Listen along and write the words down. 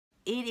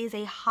it is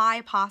a high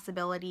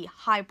possibility,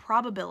 high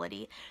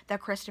probability that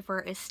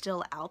Christopher is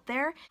still out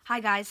there. Hi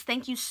guys,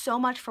 thank you so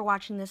much for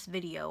watching this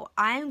video.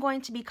 I am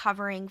going to be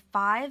covering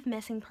 5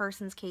 missing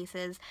persons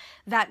cases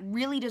that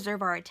really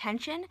deserve our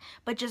attention,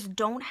 but just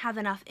don't have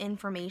enough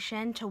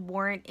information to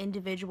warrant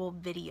individual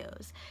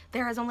videos.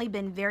 There has only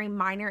been very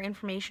minor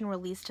information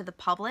released to the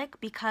public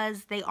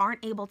because they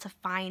aren't able to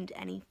find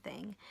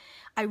anything.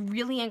 I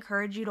really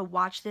encourage you to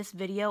watch this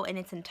video in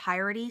its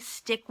entirety.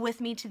 Stick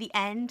with me to the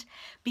end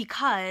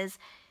because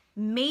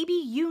maybe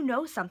you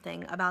know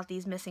something about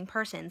these missing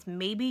persons.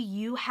 Maybe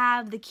you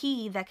have the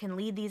key that can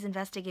lead these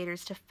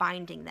investigators to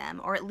finding them,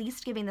 or at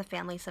least giving the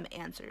family some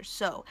answers.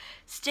 So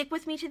stick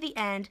with me to the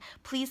end.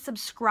 Please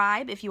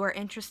subscribe if you are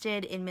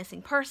interested in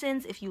missing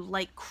persons, if you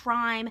like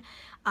crime,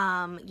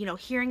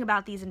 hearing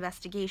about these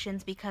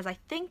investigations, because I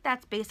think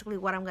that's basically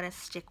what I'm going to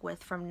stick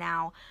with from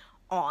now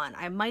on.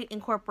 I might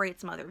incorporate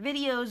some other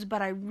videos,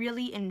 but I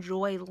really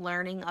enjoy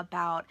learning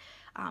about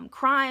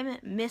crime,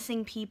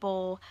 missing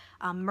people,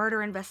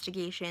 murder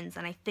investigations,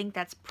 and I think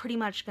that's pretty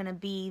much going to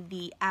be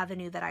the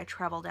avenue that I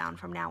travel down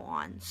from now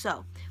on.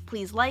 So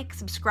please like,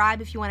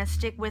 subscribe if you want to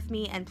stick with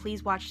me, and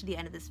please watch to the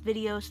end of this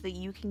video so that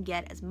you can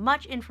get as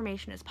much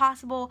information as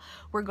possible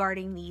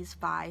regarding these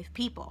 5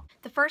 people.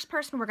 The first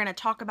person we're going to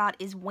talk about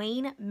is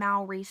Wayne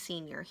Mowry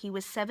Sr. He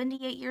was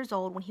 78 years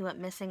old when he went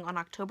missing on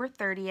October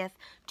 30th,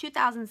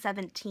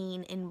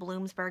 2017 in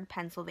Bloomsburg,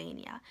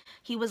 Pennsylvania.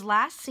 He was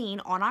last seen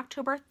on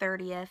October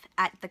 30th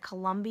at the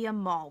Columbia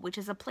Mall, which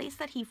is a place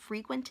that he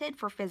frequented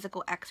for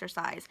physical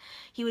exercise.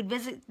 He would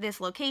visit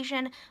this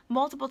location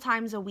multiple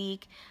times a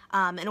week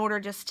in order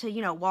just to,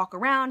 walk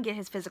around, get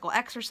his physical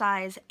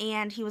exercise,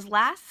 and he was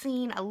last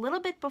seen a little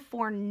bit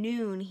before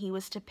noon. He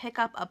was to pick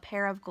up a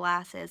pair of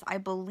glasses, I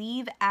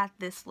believe at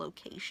this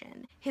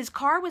location. His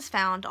car was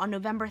found on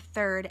November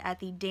 3rd at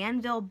the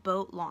Danville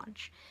boat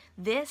launch.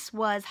 This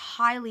was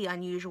highly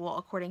unusual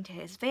according to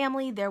his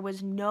family. There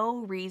was no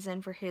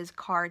reason for his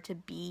car to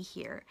be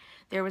here.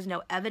 There was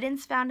no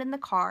evidence found in the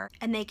car,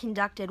 and they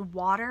conducted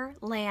water,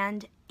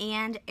 land,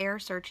 and air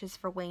searches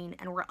for Wayne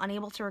and were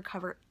unable to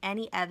recover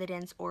any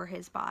evidence or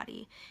his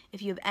body.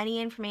 If you have any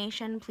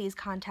information, please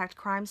contact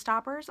Crime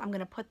Stoppers. I'm going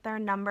to put their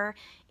number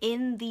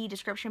in the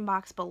description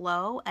box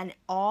below, and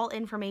all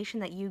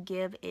information that you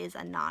give is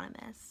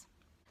anonymous.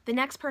 The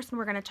next person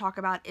we're going to talk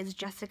about is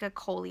Jessica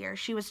Collier.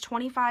 She was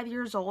 25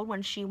 years old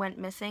when she went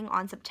missing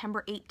on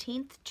September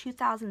 18th,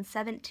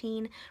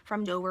 2017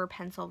 from Dover,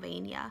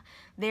 Pennsylvania.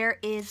 There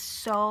is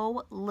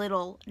so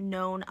little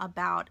known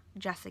about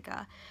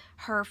Jessica.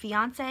 Her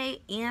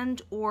fiance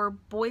and or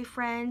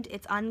boyfriend,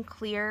 it's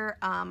unclear.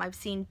 I've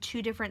seen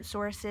 2 different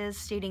sources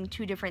stating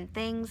 2 different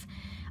things.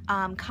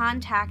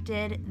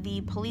 Contacted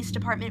the police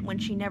department when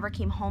she never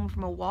came home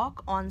from a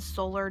walk on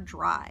Solar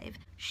Drive.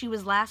 She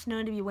was last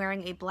known to be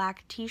wearing a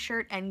black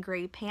t-shirt and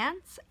gray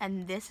pants,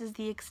 and this is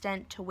the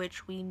extent to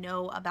which we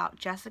know about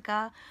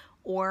Jessica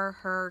or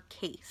her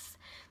case.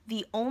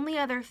 The only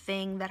other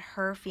thing that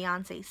her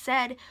fiance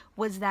said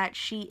was that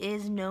she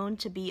is known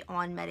to be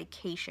on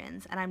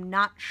medications, and I'm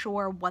not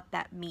sure what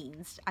that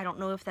means. I don't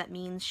know if that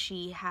means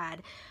she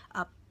had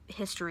a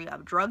history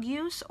of drug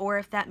use or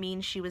if that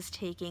means she was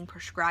taking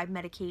prescribed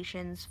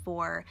medications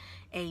for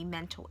a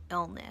mental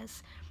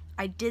illness.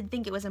 I did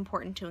think it was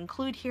important to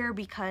include here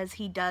because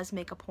he does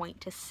make a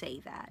point to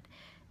say that.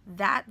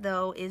 That,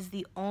 though, is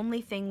the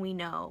only thing we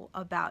know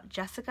about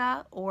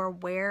Jessica or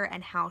where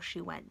and how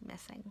she went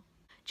missing.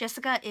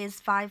 Jessica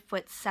is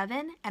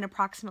 5'7" and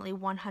approximately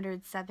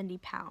 170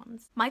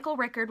 pounds. Michael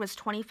Rickard was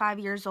 25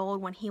 years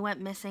old when he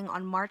went missing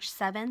on March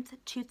 7th,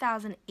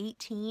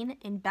 2018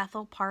 in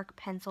Bethel Park,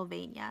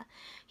 Pennsylvania.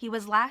 He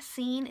was last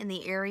seen in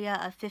the area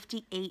of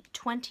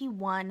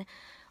 5821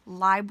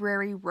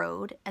 Library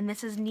Road, and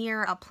this is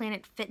near a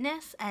Planet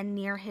Fitness and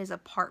near his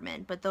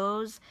apartment, but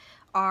those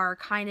are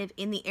kind of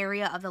in the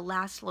area of the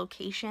last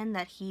location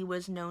that he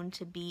was known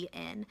to be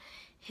in.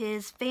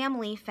 His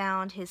family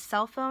found his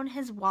cell phone,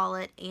 his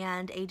wallet,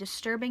 and a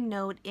disturbing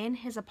note in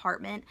his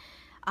apartment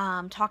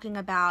talking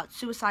about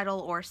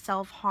suicidal or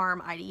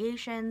self-harm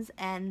ideations,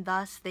 and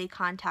thus they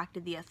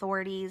contacted the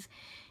authorities.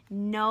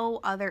 No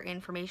other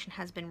information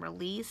has been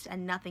released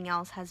and nothing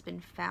else has been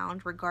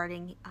found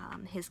regarding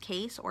his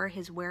case or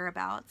his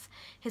whereabouts.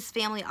 His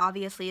family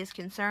obviously is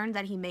concerned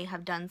that he may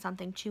have done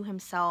something to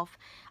himself,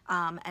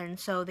 and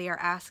so they are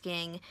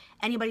asking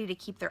anybody to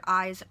keep their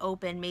eyes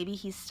open. Maybe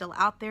he's still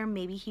out there,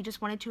 maybe he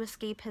just wanted to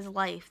escape his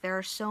life. There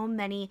are so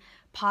many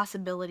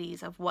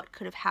possibilities of what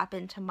could have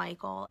happened to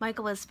Michael.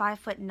 Michael is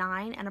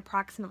 5'9" and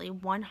approximately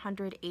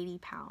 180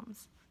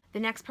 pounds. The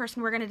next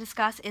person we're going to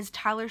discuss is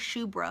Tyler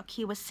Shoebrook.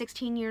 He was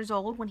 16 years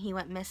old when he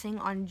went missing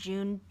on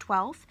June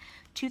 12th,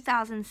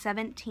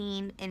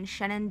 2017 in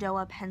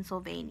Shenandoah,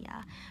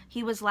 Pennsylvania.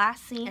 He was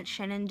last seen at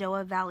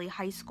Shenandoah Valley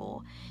High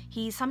School.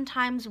 He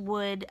sometimes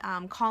would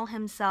call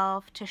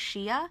himself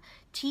Tashia,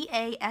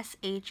 T-A-S-H-I-A,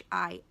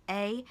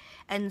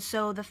 and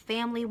so the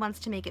family wants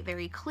to make it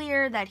very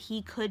clear that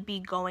he could be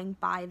going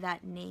by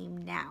that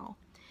name now.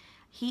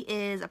 He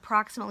is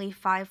approximately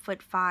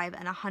 5'5"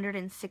 and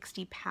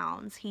 160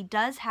 pounds. He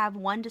does have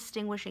one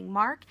distinguishing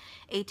mark,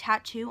 a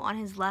tattoo on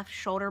his left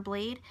shoulder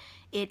blade.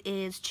 It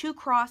is two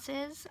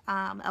crosses,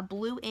 a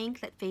blue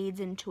ink that fades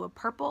into a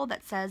purple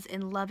that says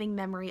 "In loving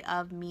memory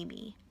of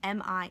Mimi,"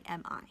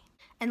 M-I-M-I.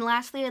 And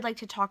lastly, I'd like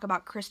to talk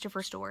about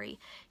Christopher Story.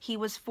 He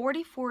was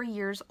 44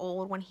 years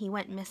old when he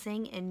went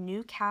missing in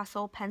New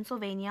Castle,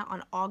 Pennsylvania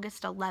on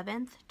August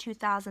 11th,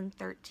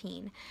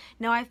 2013.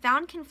 Now, I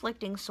found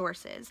conflicting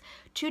sources.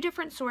 Two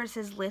different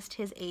sources list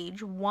his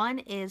age. One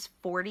is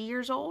 40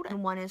 years old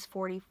and one is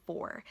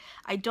 44.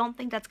 I don't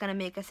think that's going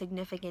to make a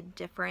significant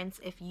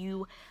difference. If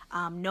you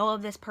know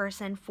of this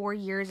person, 4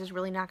 years is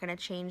really not going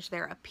to change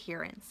their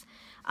appearance.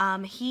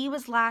 He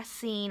was last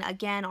seen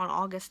again on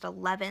August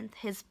 11th.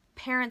 His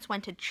parents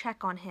went to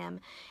check on him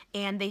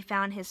and they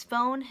found his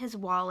phone, his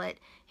wallet,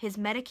 his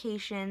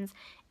medications,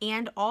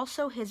 and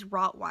also his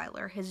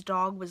Rottweiler. His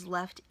dog was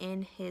left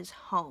in his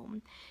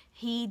home.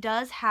 He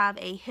does have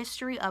a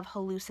history of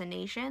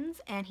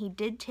hallucinations and he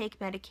did take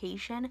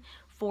medication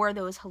for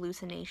those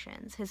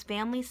hallucinations. His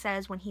family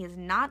says when he is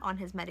not on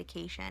his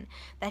medication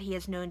that he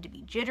is known to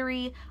be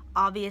jittery,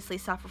 obviously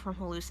suffer from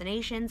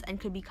hallucinations, and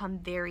could become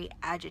very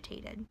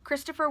agitated.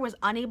 Christopher was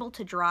unable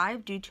to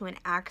drive due to an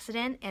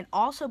accident, and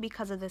also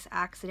because of this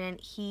accident,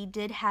 he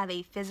did have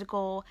a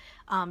physical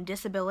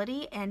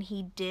disability, and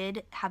he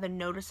did have a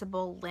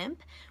noticeable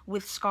limp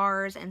with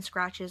scars and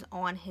scratches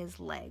on his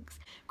legs.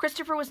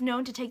 Christopher was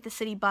known to take the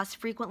city bus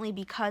frequently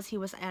because he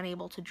was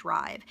unable to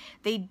drive.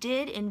 They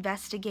did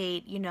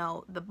investigate,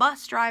 the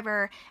bus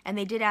driver, and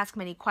they did ask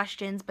many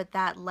questions, but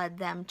that led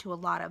them to a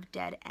lot of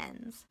dead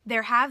ends.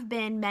 There have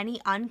been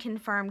many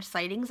unconfirmed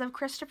sightings of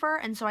Christopher,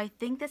 and so I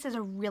think this is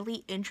a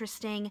really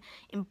interesting,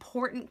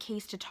 important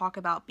case to talk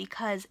about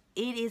because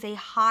it is a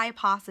high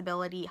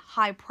possibility,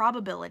 high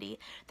probability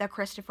that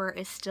Christopher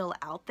is still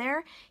out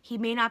there. He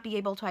may not be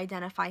able to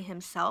identify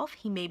himself.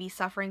 He may be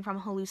suffering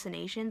from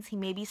hallucinations. He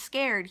may be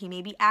scared. He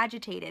may be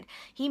agitated.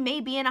 He may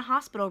be in a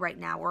hospital right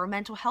now or a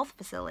mental health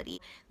facility.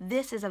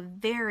 This is a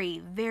very,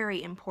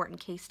 very important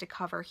case to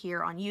cover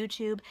here on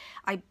YouTube.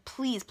 I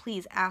please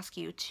ask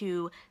you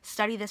to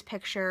study this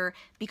picture,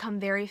 become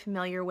very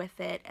familiar with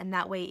it, and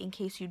that way, in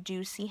case you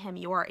do see him,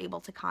 you are able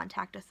to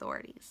contact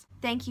authorities.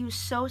 Thank you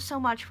so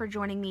much for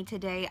joining me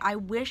today. I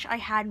wish I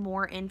had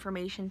more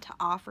information to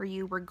offer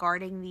you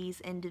regarding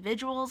these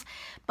individuals,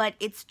 but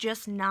it's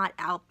just not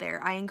out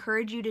there. I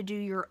encourage you to do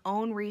your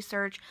own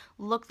research,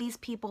 look these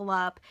people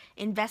up,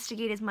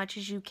 investigate as much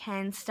as you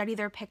can, study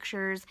their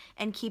pictures,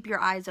 and keep your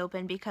eyes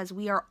open because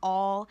we are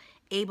all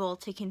able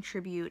to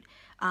contribute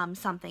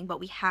something, but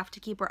we have to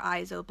keep our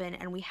eyes open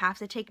and we have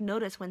to take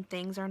notice when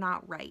things are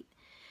not right.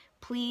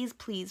 Please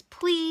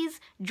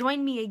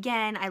join me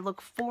again. I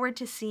look forward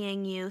to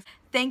seeing you.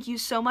 Thank you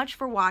so much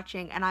for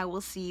watching, and I will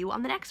see you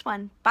on the next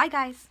one. Bye,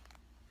 guys.